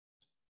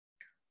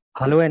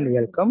Hello and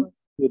welcome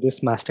to this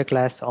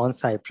masterclass on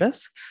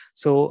Cypress.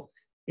 So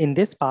in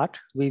this part,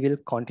 we will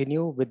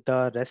continue with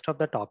the rest of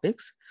the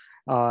topics.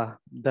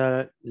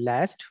 The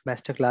last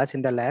masterclass,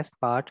 in the last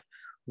part,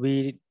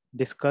 we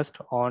discussed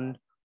on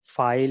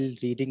file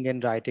reading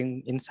and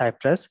writing in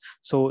Cypress.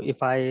 So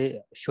if I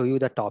show you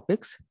the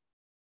topics,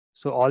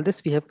 so all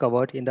this we have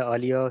covered in the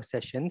earlier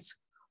sessions,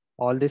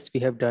 all this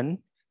we have done.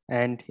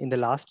 And in the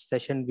last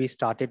session, we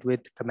started with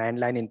command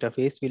line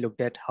interface. We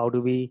looked at how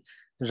do we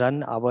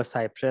run our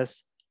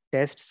Cypress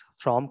tests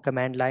from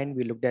command line.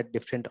 We looked at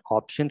different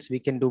options we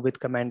can do with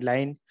command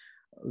line.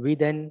 We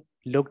then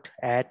looked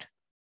at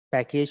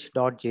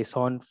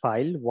package.json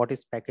file. What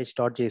is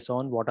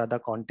package.json? What are the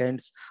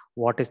contents?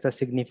 What is the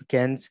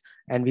significance?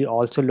 And we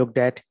also looked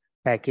at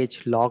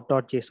package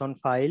log.json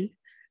file.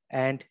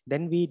 And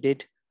then we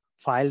did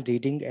file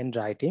reading and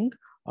writing.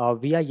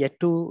 We are yet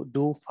to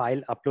do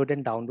file upload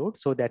and download,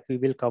 so that we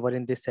will cover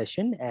in this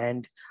session.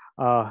 And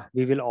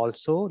we will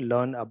also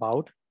learn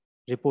about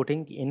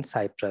reporting in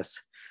Cypress.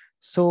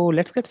 So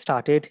let's get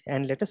started,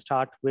 and let us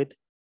start with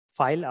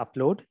file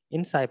upload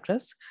in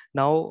Cypress.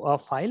 Now,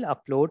 file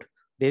upload,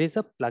 there is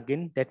a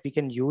plugin that we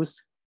can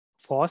use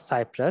for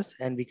Cypress,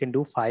 and we can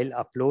do file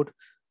upload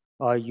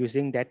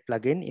using that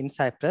plugin in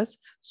Cypress.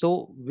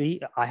 So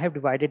I have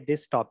divided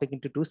this topic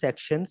into two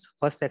sections.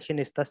 First section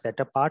is the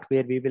setup part,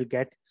 where we will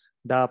get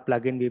the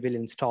plugin, we will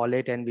install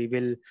it, and we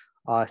will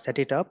set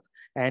it up.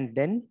 And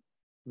then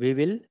we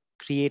will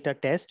create a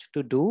test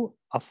to do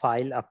a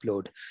file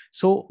upload.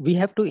 So we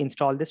have to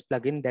install this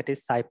plugin, that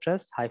is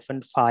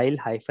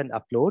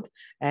cypress-file-upload.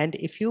 And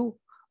if you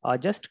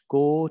just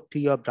go to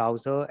your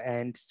browser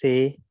and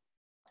say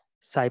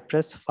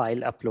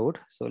cypress-file-upload.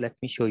 So let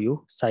me show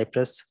you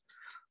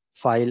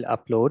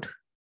cypress-file-upload,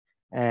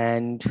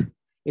 and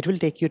it will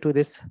take you to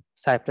this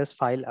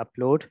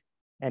cypress-file-upload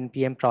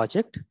npm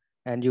project.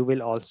 And you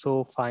will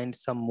also find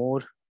some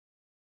more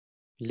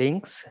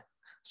links.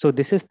 So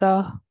this is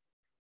the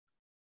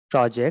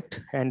project,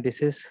 and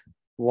this is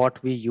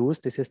what we use.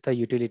 This is the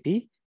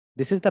utility.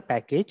 This is the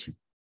package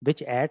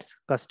which adds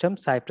custom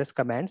Cypress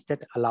commands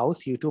that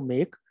allows you to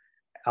make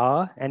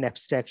an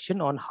abstraction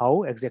on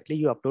how exactly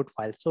you upload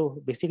files. So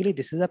basically,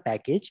 this is a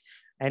package.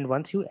 And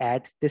once you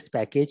add this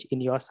package in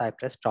your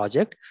Cypress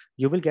project,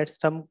 you will get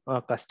some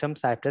custom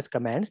Cypress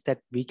commands that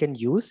we can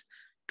use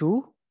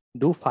to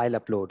do file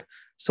upload.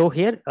 So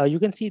here you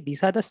can see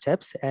these are the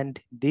steps,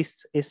 and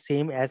this is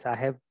same as I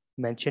have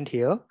mentioned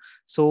here.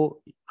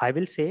 So I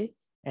will say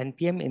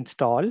npm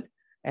install,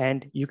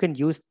 and you can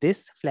use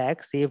this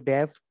flag save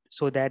dev,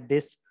 so that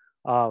this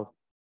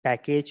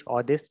package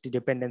or this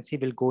dependency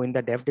will go in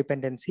the dev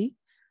dependency.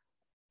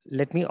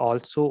 Let me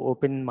also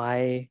open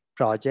my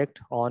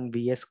project on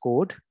VS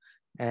Code,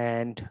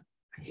 and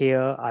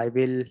here I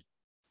will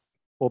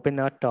open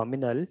a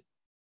terminal.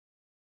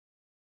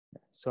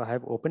 So I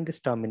have opened this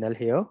terminal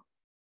here,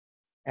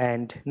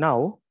 and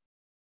now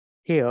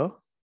here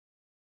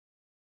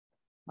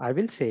I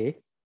will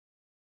say,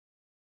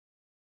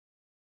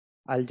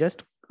 I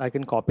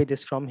can copy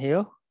this from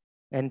here,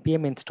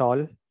 npm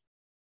install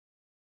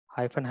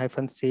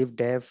 -- save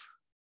dev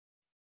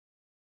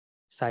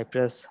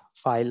cypress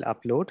file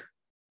upload,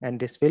 and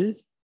this will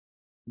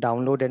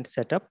download and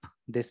set up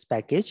this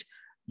package.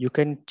 You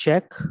can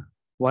check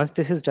once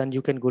this is done,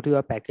 you can go to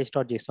your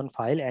package.json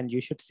file, and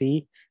you should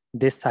see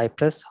this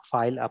cypress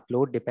file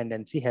upload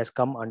dependency has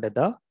come under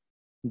the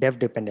dev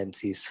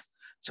dependencies.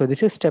 So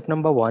this is step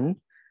number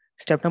one.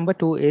 Step number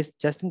two is,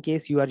 just in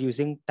case you are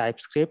using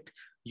TypeScript,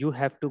 you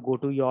have to go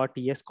to your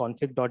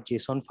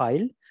tsconfig.json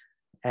file,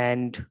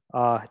 and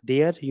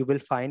there you will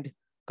find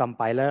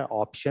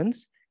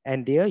compilerOptions,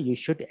 and there you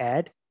should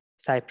add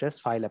Cypress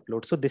file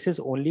upload. So this is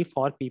only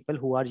for people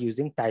who are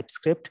using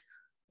TypeScript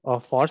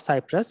for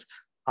Cypress.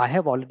 I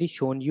have already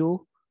shown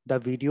you the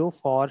video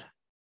for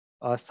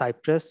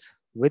Cypress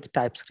with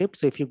TypeScript.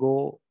 So if you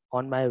go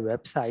on my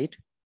website,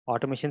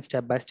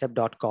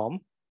 automationstepbystep.com,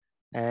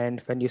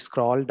 and when you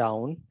scroll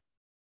down,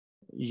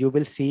 you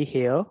will see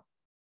here,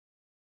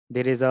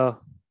 there is a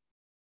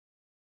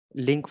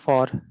link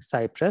for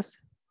Cypress.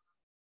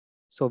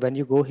 So when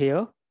you go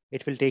here,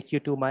 it will take you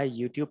to my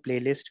YouTube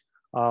playlist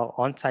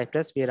on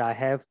Cypress, where I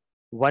have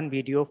one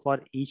video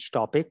for each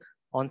topic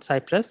on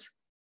Cypress.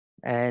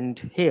 And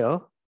here,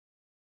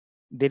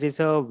 there is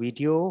a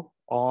video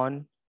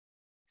on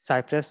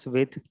Cypress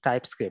with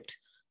TypeScript.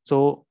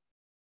 So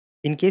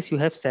in case you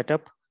have set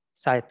up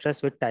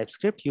Cypress with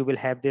TypeScript, you will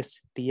have this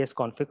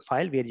tsconfig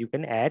file where you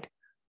can add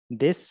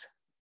this.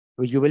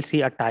 You will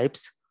see a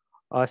types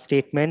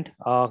statement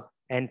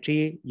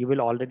entry. You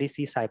will already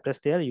see Cypress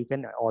there. You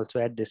can also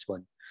add this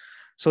one.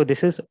 So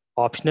this is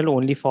optional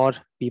only for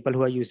people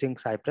who are using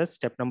Cypress.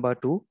 Step number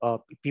two,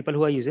 people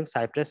who are using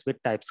Cypress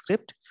with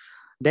TypeScript.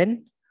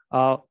 Then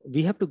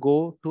we have to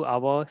go to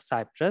our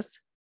Cypress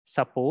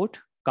support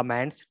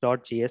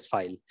commands.js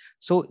file.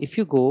 So if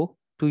you go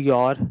to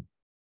your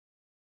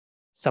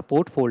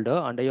support folder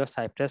under your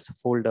Cypress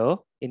folder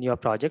in your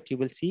project, you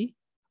will see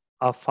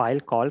a file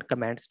called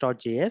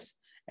commands.js.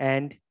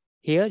 And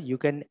here you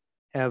can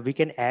we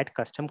can add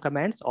custom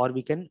commands or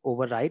we can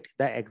overwrite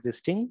the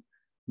existing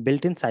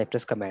built-in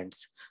Cypress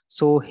commands.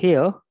 So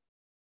here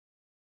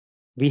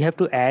we have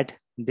to add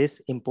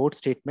this import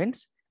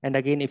statements. And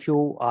again, if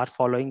you are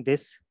following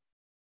this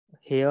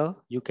here,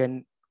 you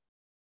can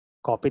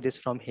copy this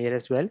from here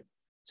as well.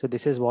 So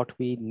this is what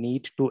we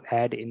need to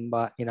add in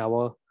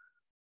our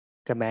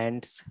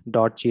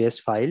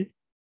commands.js file.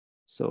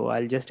 So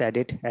I'll just add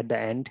it at the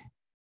end.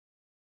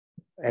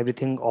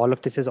 Everything, all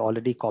of this is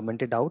already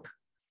commented out.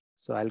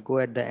 So I'll go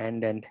at the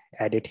end and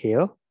add it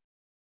here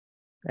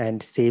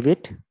and save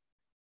it.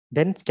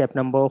 Then step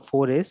number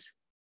 4 is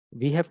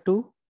we have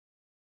to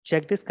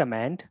check this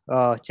command,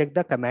 check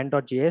the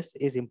command.js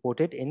is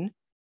imported in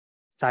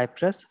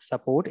Cypress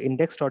support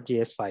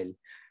index.js file.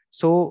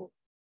 So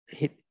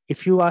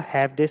if you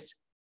have this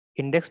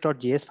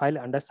index.js file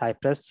under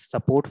Cypress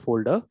support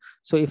folder,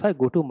 so if I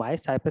go to my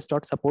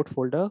cypress.support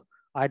folder,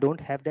 I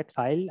don't have that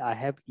file. I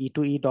have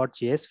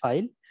e2e.js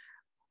file.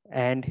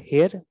 And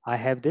here I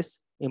have this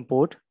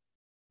import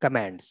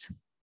commands.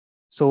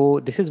 So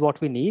this is what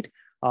we need.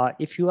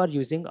 If you are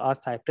using a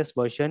Cypress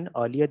version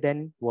earlier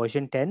than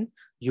version 10,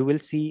 you will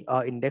see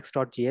a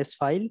index.js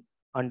file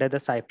under the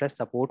Cypress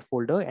support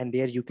folder, and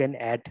there you can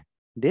add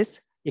this.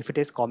 If it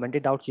is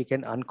commented out, you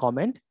can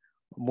uncomment.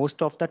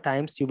 Most of the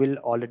times you will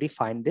already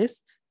find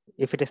this.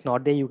 If it is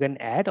not there, you can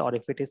add, or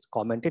if it is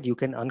commented, you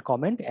can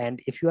uncomment.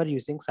 And if you are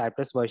using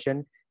Cypress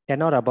version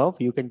 10 or above,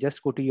 you can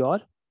just go to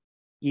your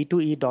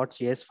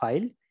e2e.js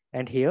file,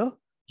 and here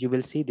you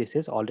will see this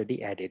is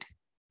already added.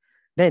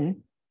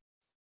 Then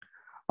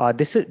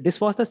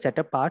this was the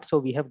setup part. So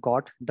we have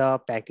got the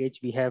package,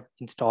 we have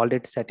installed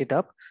it, set it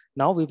up.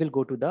 Now we will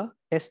go to the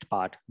test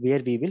part where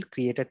we will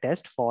create a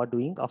test for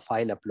doing a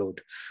file upload.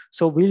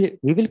 So we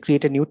will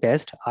create a new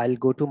test. I'll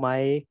go to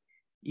my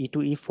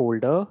E2E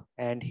folder,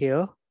 and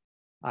here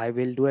I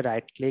will do a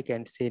right click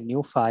and say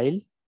new file.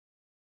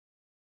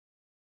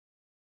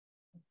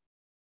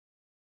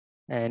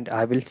 And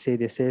I will say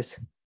this is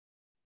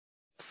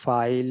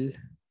file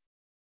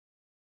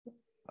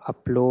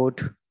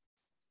upload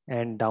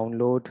and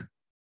download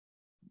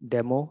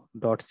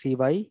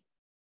demo.cy.js.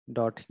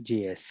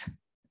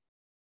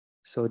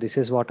 So this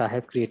is what I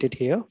have created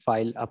here,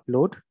 file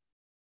upload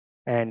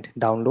and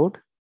download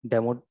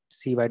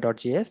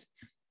demo.cy.js.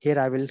 Here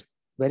I will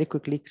very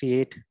quickly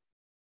create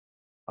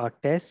a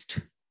test.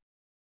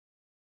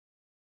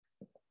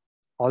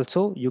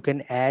 Also, you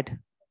can add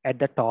at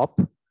the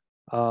top,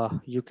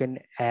 you can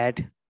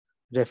add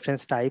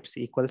reference types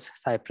equals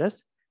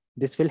Cypress.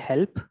 This will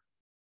help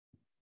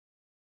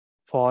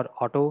for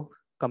auto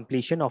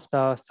completion of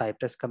the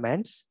Cypress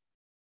commands.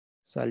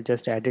 So I'll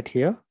just add it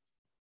here.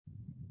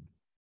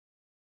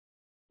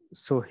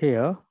 So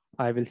here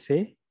I will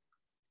say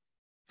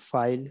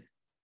file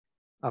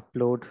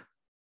upload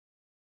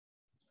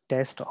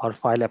test or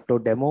file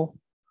upload demo,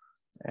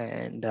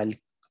 and I'll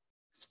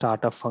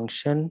start a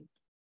function.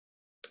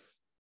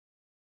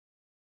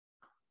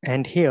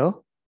 And here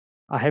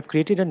I have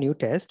created a new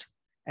test.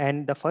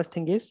 And the first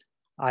thing is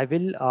I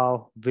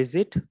will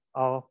visit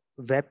a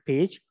web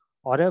page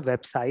or a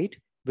website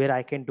where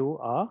I can do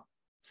a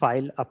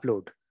file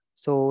upload.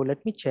 So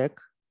let me check.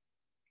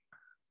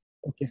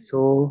 Okay,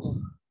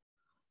 so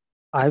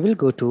I will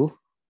go to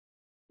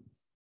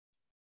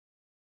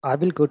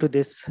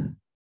this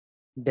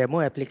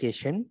demo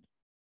application,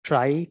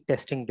 try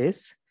testing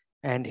this.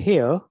 And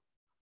here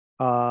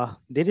there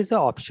is an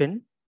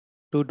option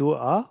to do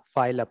a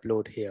file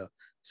upload here.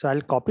 So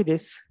I'll copy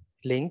this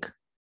link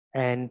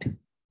and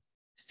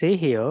say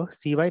here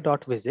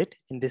cy.visit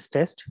in this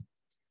test.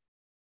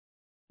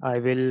 I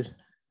will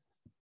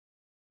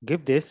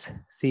give this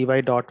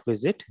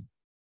cy.visit.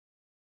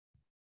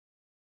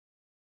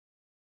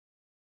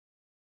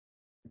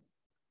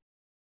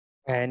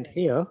 And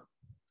here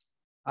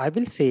I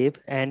will save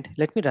and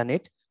let me run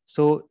it.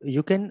 So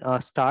you can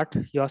start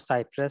your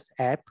Cypress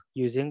app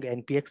using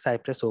npx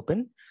cypress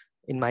open.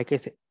 In my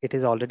case, it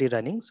is already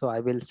running. So I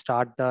will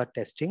start the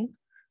testing.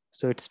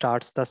 So it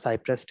starts the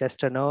Cypress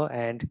test runner,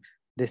 and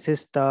this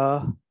is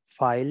the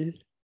file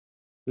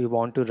we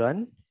want to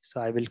run. So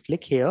I will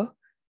click here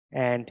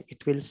and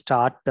it will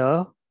start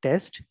the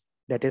test,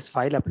 that is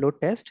file upload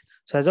test.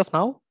 So as of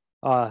now,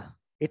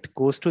 it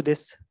goes to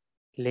this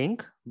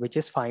link, which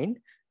is fine.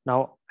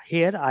 Now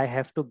here I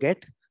have to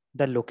get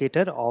the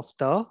locator of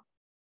the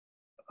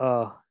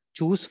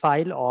choose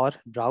file or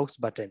browse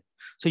button.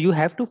 So you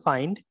have to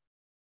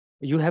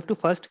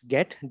first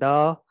get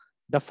the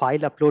file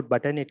upload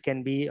button. It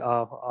can be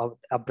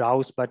a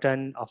browse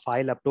button, a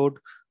file upload,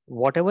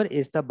 whatever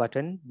is the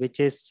button which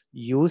is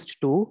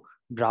used to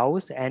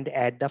browse and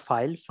add the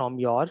file from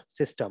your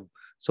system.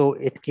 So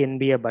it can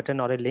be a button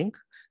or a link.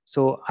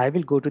 So I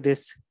will go to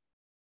this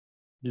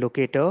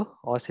locator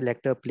or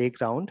selector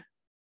playground,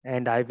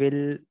 and I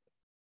will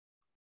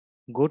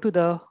go to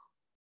the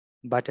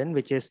button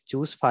which is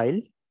choose file,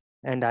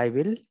 and I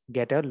will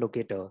get a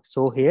locator.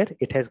 So here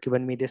it has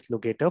given me this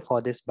locator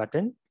for this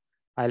button.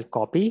 I'll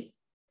copy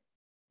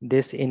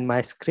this in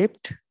my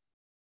script.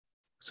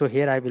 So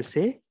here I will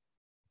say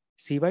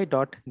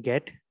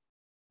cy.get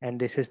and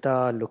this is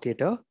the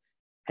locator.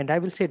 And I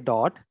will say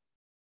dot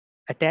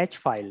attach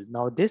file.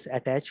 Now this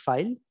attach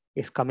file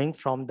is coming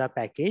from the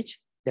package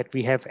that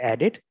we have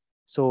added.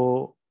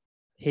 So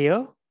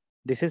here,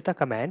 this is the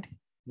command.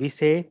 We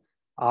say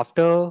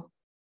after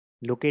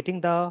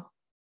locating the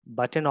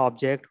button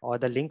object or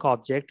the link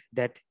object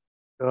that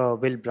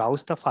will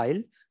browse the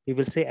file, we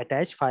will say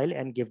attach file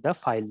and give the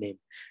file name.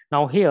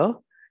 Now here,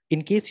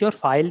 in case your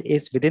file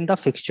is within the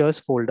fixtures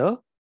folder,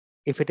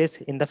 if it is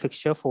in the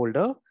fixture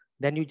folder,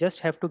 then you just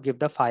have to give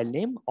the file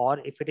name, or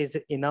if it is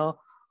in a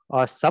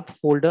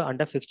subfolder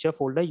under fixture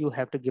folder, you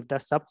have to give the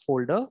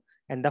subfolder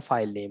and the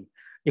file name.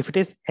 If it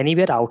is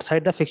anywhere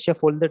outside the fixture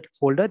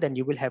folder, then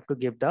you will have to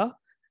give the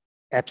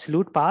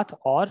absolute path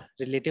or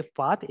relative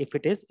path if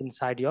it is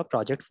inside your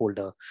project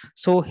folder.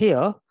 So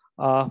here,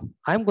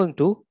 I'm going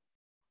to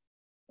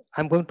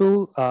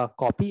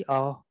copy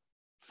a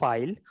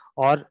file,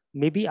 or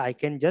maybe I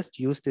can just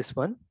use this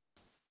one,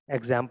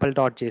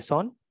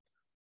 example.json.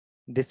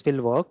 This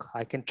will work.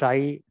 I can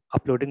try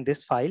uploading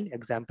this file,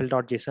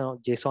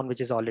 example.json,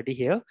 which is already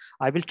here.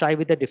 I will try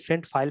with a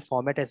different file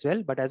format as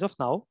well, but as of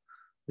now,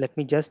 let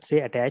me just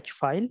say attach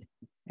file,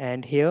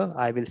 and here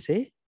I will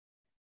say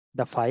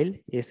the file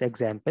is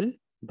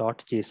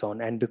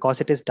example.json, and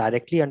because it is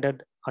directly under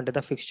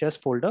the fixtures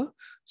folder,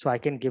 so I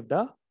can give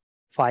the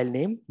file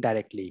name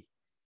directly.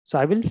 So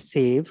I will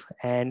save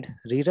and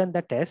rerun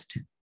the test,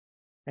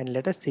 and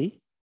let us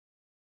see.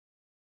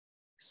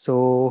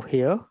 So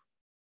here,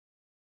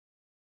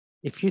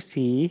 if you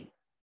see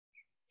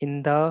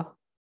in the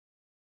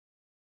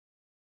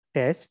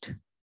test,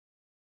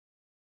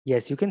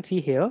 yes, you can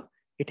see here,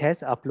 it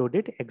has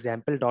uploaded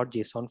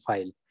example.json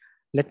file.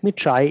 Let me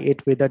try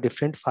it with a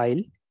different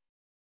file.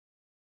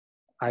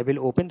 I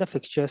will open the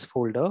fixtures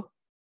folder.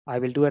 I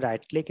will do a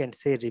right click and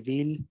say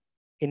reveal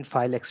in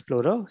file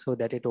explorer so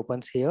that it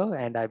opens here,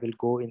 and I will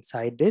go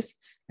inside this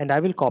and I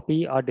will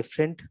copy a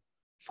different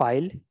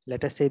file.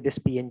 Let us say this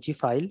PNG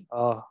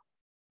file,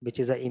 which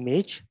is an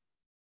image.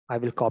 I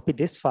will copy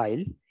this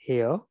file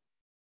here,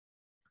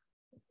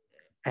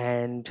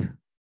 and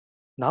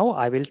now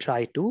I will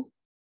try to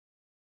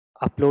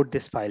upload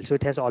this file. So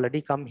it has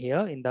already come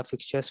here in the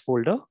fixtures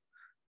folder,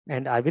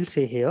 and I will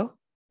say here,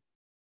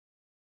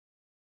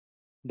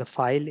 the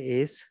file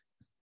is,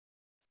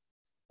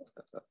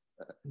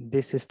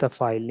 this is the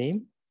file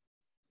name,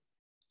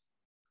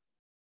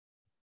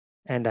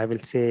 and I will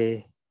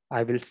say,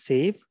 I will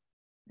save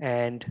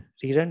and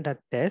rerun that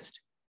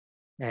test.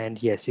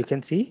 And yes, you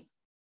can see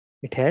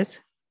it has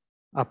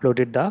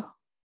uploaded the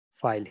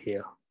file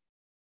here.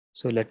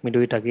 So let me do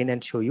it again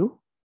and show you.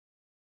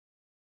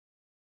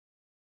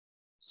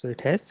 So it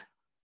has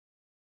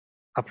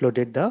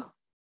uploaded the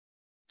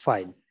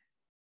file.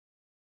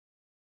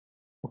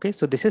 Okay,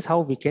 so this is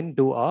how we can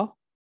do a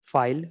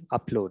file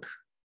upload.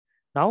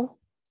 Now,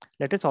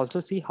 let us also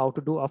see how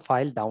to do a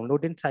file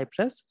download in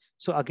Cypress.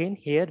 So again,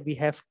 here we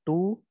have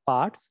two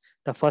parts.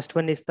 The first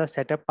one is the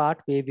setup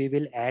part, where we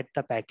will add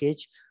the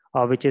package,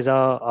 which is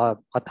a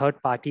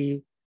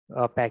third-party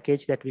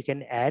package that we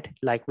can add,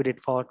 like we did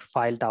for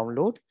file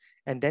download.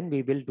 And then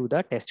we will do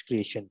the test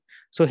creation.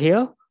 So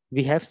here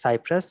we have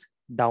Cypress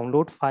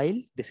download file.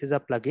 This is a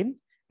plugin,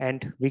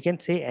 and we can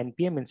say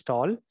npm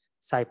install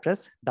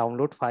Cypress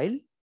download file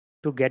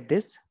to get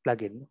this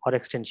plugin or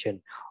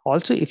extension.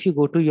 Also, if you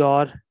go to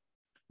your,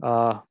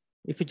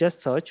 if you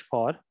just search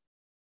for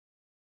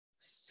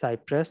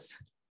Cypress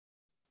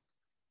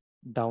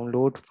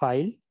download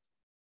file,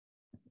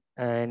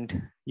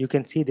 and you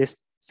can see this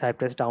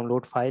Cypress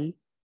download file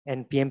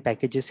npm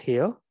packages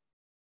here.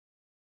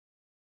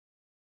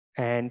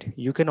 And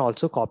you can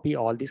also copy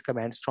all these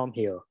commands from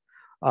here.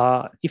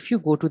 If you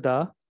go to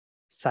the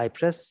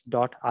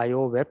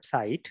cypress.io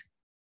website,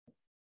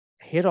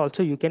 here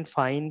also you can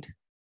find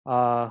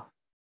the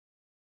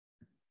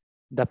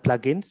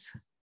plugins.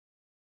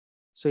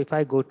 So if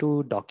I go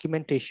to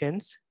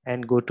documentations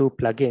and go to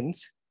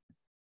plugins,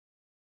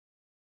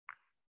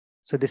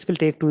 so this will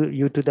take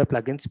you to the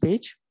plugins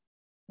page.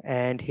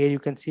 And here you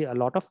can see a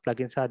lot of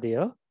plugins are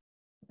there.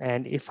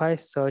 And if I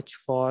search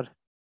for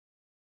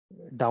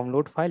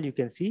download file, you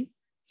can see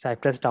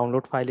Cypress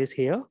download file is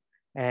here.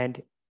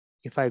 And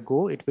if I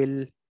go, it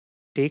will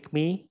take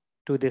me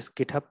to this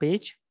GitHub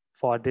page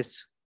for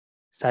this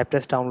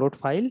Cypress download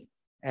file.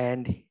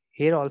 And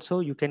here also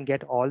you can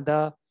get all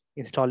the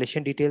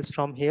installation details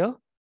from here,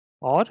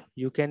 or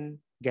you can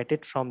get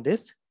it from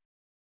this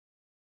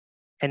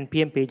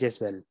npm page as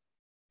well.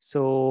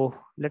 So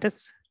let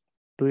us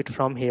do it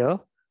from here.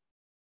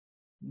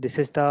 This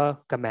is the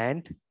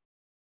command.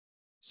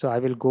 So I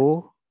will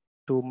go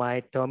to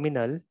my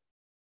terminal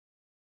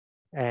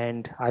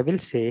and I will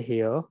say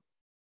here,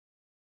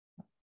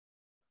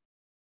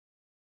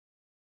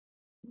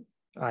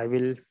 I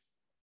will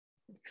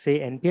say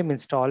npm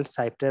install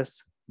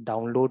Cypress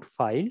download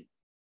file,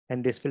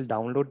 and this will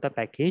download the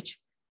package.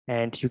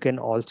 And you can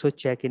also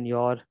check in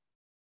your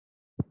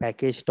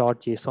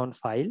package.json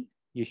file.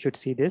 You should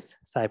see this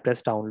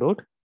Cypress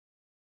download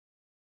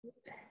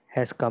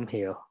has come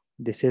here.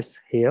 This is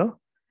here.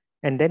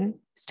 And then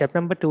step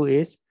number 2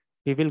 is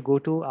we will go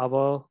to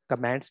our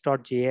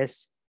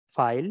commands.js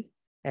file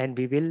and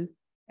we will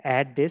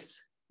add this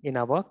in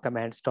our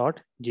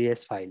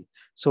commands.js file.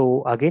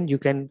 So again, you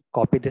can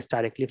copy this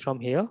directly from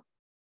here.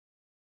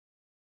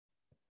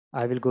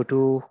 I will go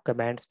to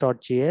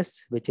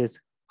commands.js, which is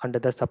under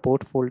the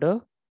support folder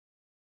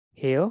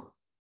here.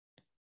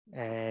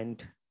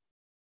 And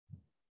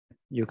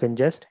you can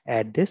just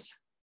add this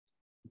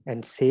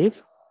and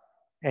save.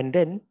 And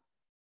then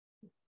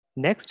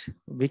next,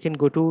 we can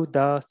go to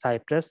the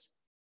Cypress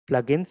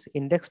plugins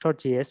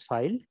index.js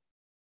file,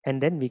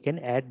 and then we can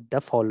add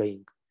the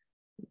following.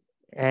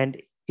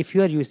 And if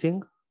you are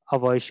using a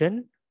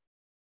version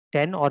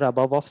 10 or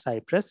above of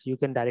Cypress, you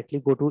can directly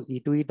go to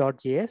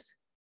e2e.js,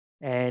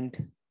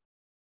 and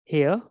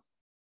here,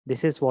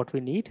 this is what we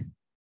need.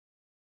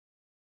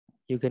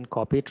 You can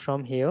copy it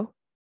from here.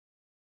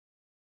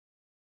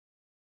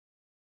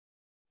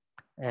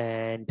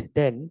 And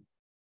then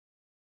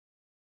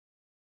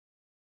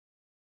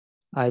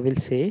I will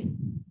say,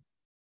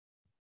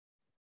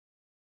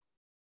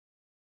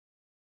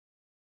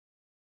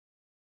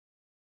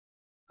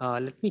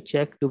 let me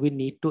check, do we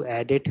need to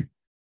add it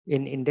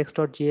in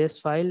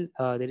index.js file?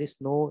 There is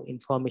no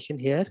information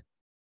here.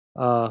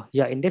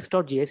 Yeah,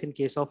 index.js in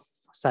case of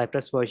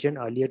Cypress version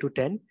earlier to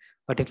 10.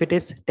 But if it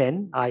is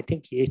 10, I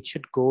think it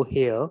should go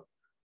here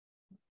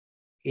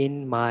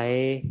in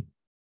my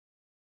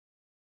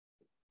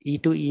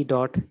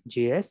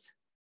e2e.js.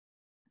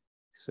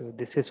 So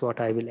this is what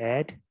I will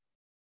add.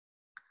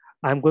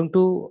 I'm going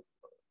to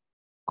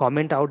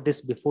comment out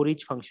this before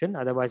each function,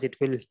 otherwise it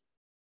will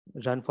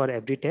run for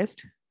every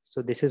test.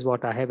 So this is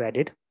what I have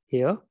added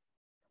here.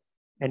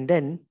 And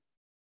then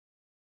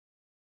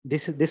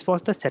this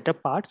was the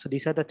setup part. So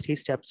these are the 3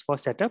 steps for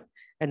setup.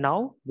 And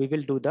now we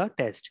will do the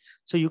test.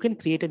 So you can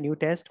create a new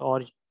test,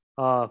 or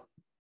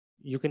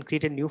you can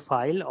create a new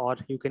file, or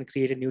you can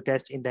create a new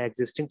test in the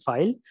existing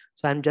file.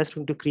 So I'm just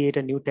going to create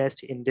a new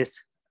test in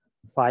this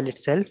file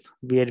itself,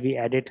 where we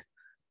added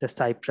the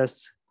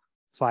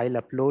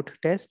cypress-file-upload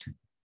test.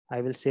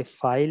 I will say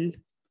file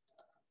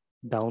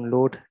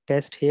download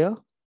test here.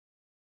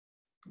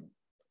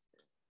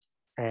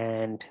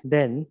 And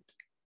then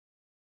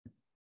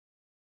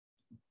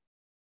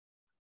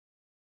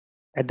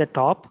at the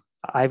top,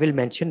 I will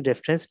mention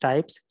reference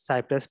types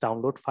Cypress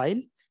download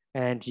file,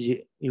 and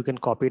you can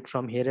copy it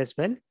from here as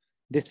well.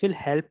 This will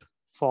help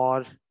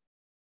for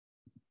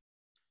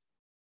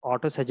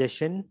auto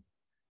suggestion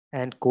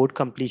and code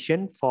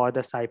completion for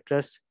the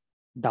Cypress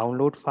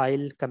download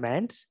file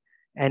commands.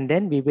 And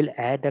then we will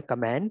add a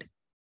command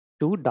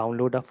to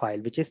download a file,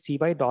 which is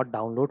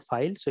cy.download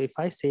file. So if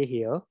I say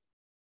here,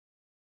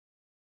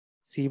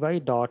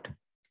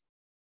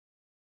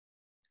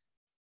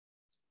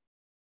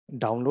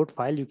 cy.download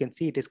file, you can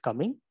see it is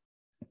coming.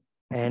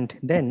 And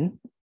then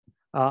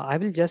I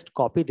will just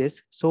copy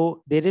this.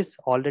 So there is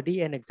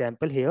already an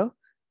example here.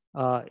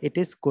 It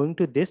is going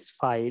to this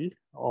file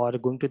or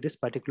going to this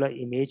particular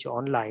image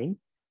online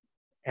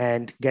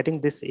and getting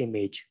this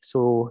image.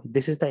 So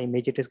this is the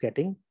image it is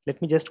getting.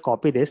 Let me just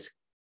copy this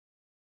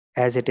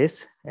as it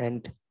is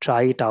and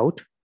try it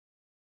out.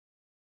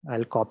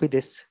 I'll copy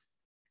this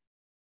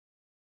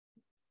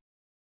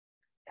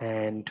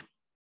and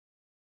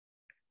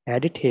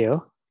add it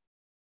here.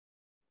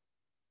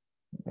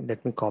 And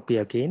let me copy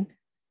again.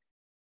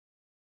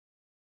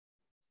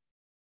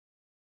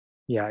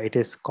 Yeah, it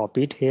is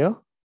copied here.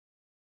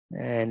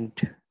 And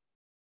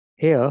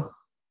here,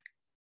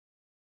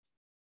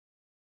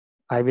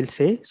 I will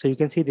say, so you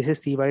can see this is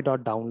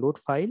cy.download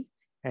file,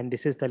 and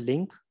this is the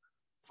link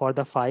for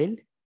the file,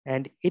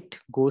 and it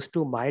goes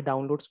to my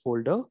downloads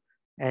folder,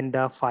 and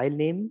the file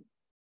name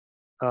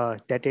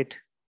that it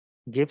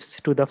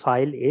gives to the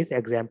file is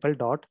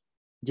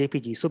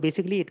example.jpg. So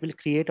basically it will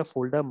create a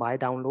folder, my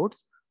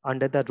downloads,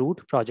 under the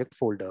root project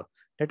folder.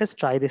 Let us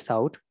try this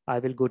out. I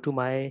will go to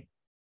my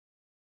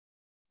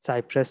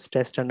Cypress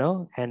test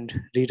runner and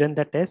rerun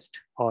the test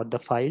or the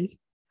file.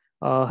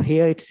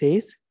 Here it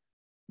says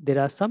there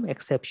are some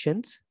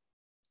exceptions.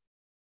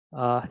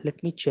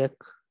 Let me check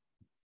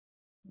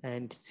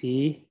and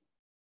see.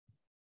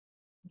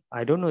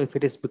 I don't know if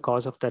it is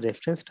because of the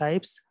reference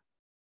types.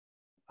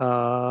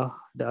 The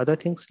other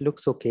things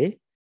looks okay.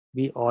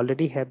 We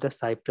already have the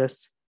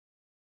Cypress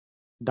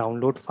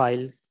download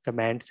file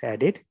commands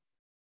added.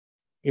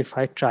 If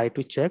I try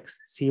to check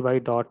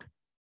cy.download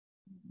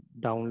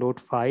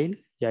file,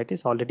 yeah, it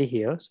is already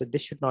here. So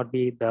this should not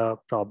be the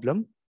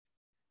problem.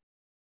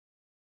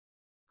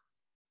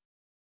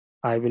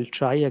 I will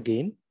try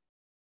again.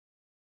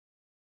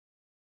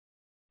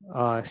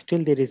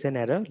 Still there is an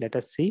error. Let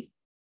us see.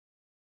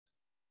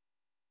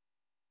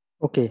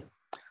 Okay,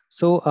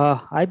 so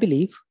I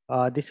believe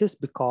this is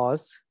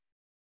because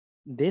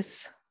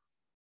this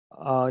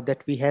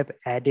that we have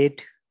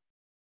added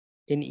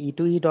in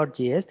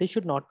e2e.js, they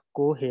should not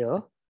go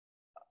here.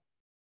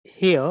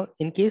 Here,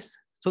 in case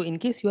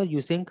you are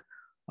using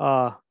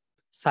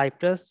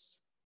Cypress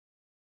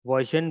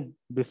version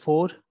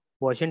before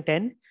version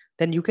 10,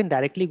 then you can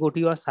directly go to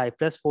your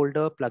Cypress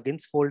folder,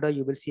 plugins folder.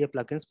 You will see a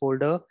plugins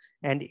folder,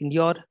 and in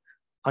your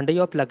under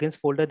your plugins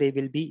folder, there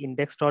will be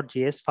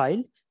index.js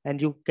file,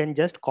 and you can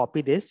just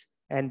copy this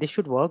and this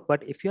should work.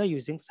 But if you are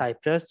using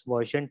Cypress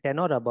version 10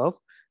 or above,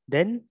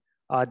 then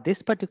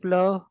this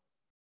particular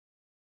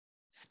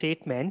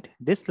statement,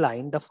 this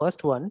line, the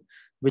first one,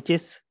 which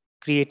is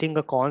creating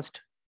a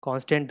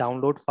constant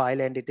download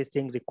file, and it is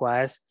saying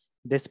requires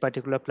this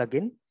particular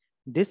plugin,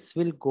 this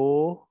will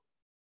go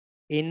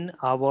in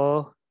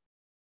our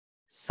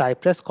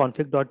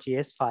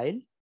cypress-config.js file,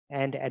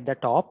 and at the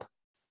top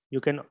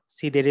you can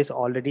see there is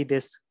already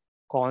this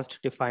const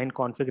defined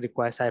config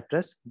require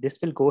Cypress. This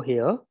will go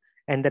here,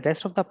 and the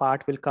rest of the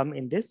part will come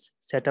in this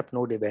setup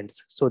node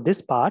events. So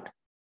this part,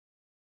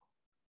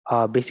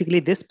 basically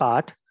this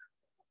part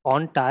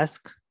on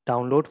task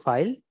download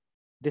file,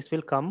 this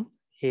will come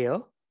here.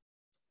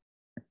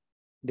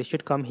 This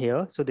should come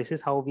here. So this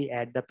is how we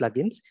add the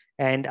plugins,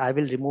 and I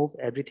will remove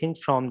everything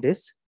from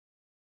this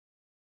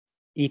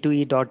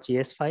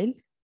e2e.js file,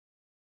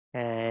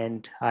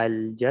 and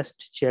I'll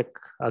just check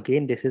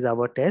again. This is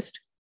our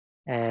test,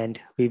 and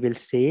we will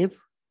save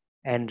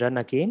and run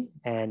again.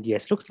 And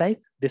yes, looks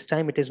like this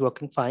time it is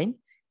working fine.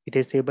 It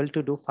is able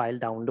to do file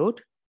download.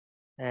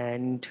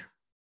 And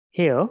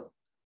here,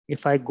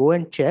 if I go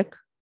and check,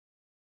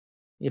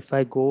 if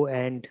I go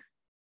and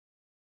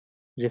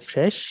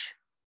refresh,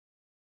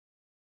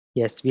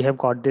 yes, we have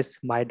got this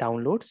my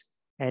downloads,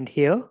 and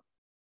here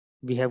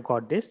we have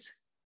got this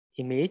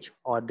image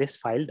or this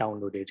file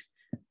downloaded.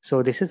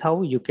 So this is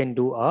how you can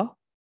do a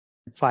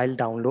file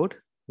download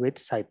with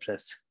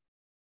Cypress.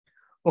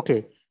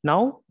 Okay,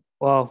 now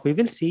we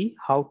will see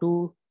how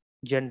to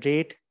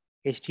generate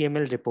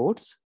HTML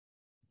reports.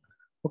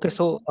 Okay,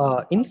 so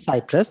in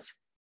Cypress,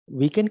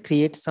 we can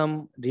create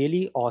some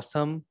really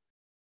awesome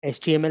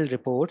HTML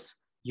reports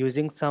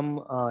using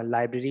some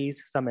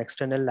libraries, some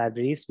external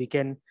libraries. We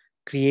can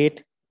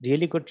create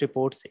really good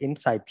reports in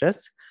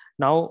Cypress.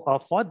 Now,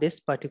 for this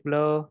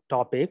particular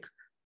topic,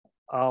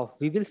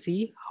 we will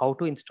see how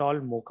to install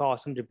Mocha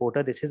Awesome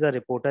Reporter. This is a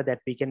reporter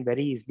that we can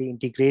very easily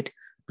integrate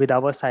with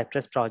our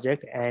Cypress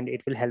project, and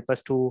it will help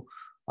us to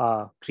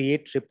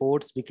create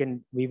reports.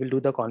 We will do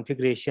the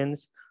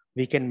configurations.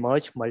 We can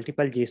merge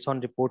multiple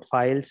JSON report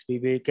files.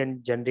 We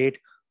can generate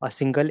a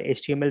single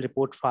HTML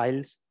report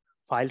file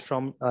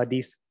from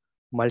these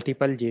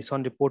multiple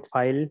JSON report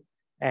file,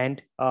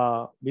 and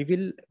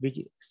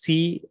we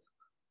see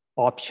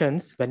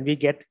options when we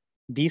get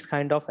these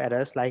kind of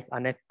errors like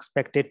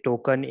unexpected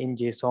token in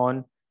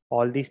JSON.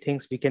 All these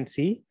things we can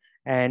see,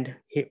 and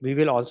we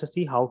will also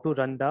see how to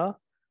run the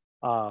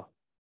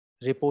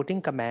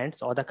reporting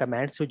commands or the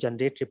commands to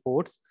generate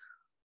reports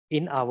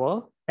in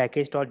our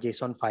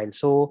package.json file.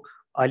 So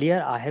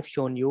earlier I have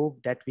shown you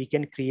that we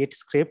can create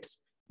scripts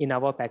in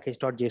our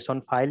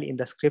package.json file. In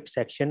the script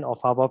section of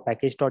our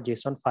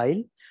package.json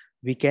file,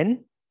 we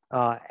can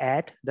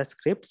add the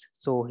scripts.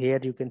 So here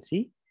you can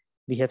see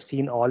we have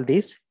seen all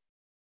these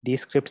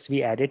scripts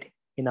we added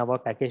in our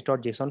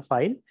package.json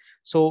file.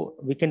 So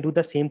we can do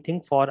the same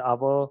thing for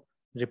our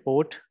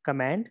report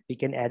command. We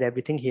can add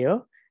everything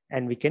here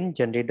and we can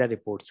generate the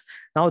reports.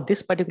 Now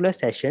this particular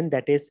session,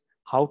 that is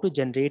how to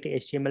generate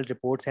HTML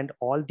reports and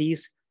all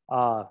these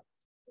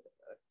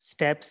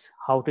steps,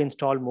 how to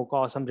install Mocha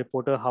Awesome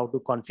Reporter, how to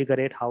configure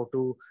it, how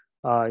to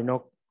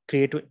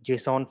create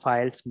JSON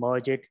files,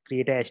 merge it,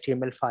 create a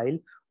HTML file.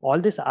 All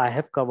this I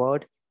have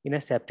covered in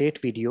a separate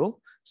video.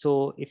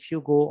 So if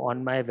you go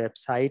on my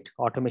website,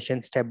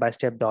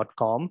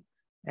 automationstepbystep.com,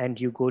 and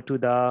you go to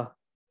the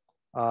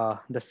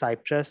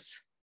Cypress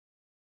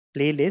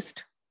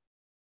playlist,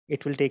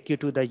 it will take you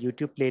to the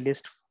YouTube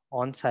playlist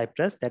on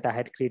Cypress that I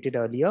had created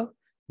earlier,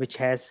 which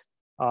has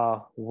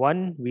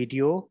one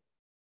video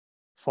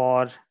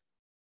for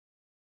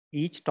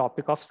each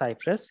topic of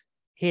Cypress.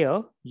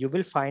 Here you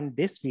will find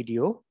this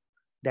video,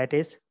 that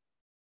is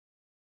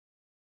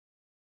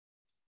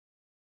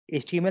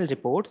HTML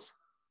reports.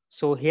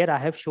 So here I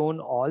have shown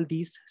all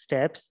these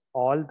steps,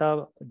 all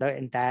the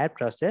entire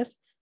process.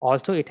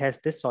 Also, it has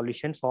this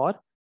solution for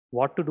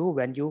what to do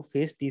when you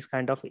face these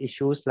kind of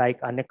issues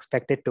like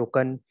unexpected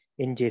token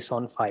in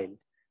JSON file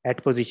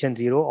at position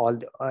 0.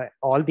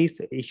 All these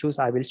issues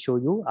I will show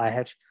you. I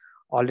have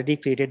already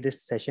created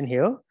this session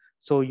here.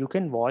 So you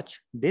can watch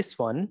this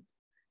one,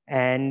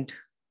 and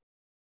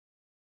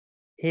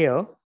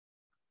here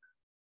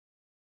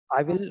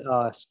I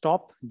will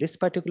stop this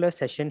particular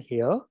session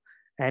here.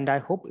 And I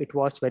hope it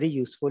was very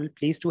useful.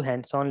 Please do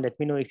hands-on. Let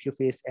me know if you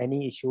face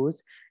any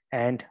issues,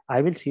 and I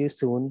will see you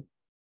soon.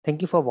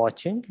 Thank you for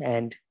watching,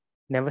 and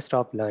never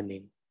stop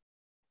learning.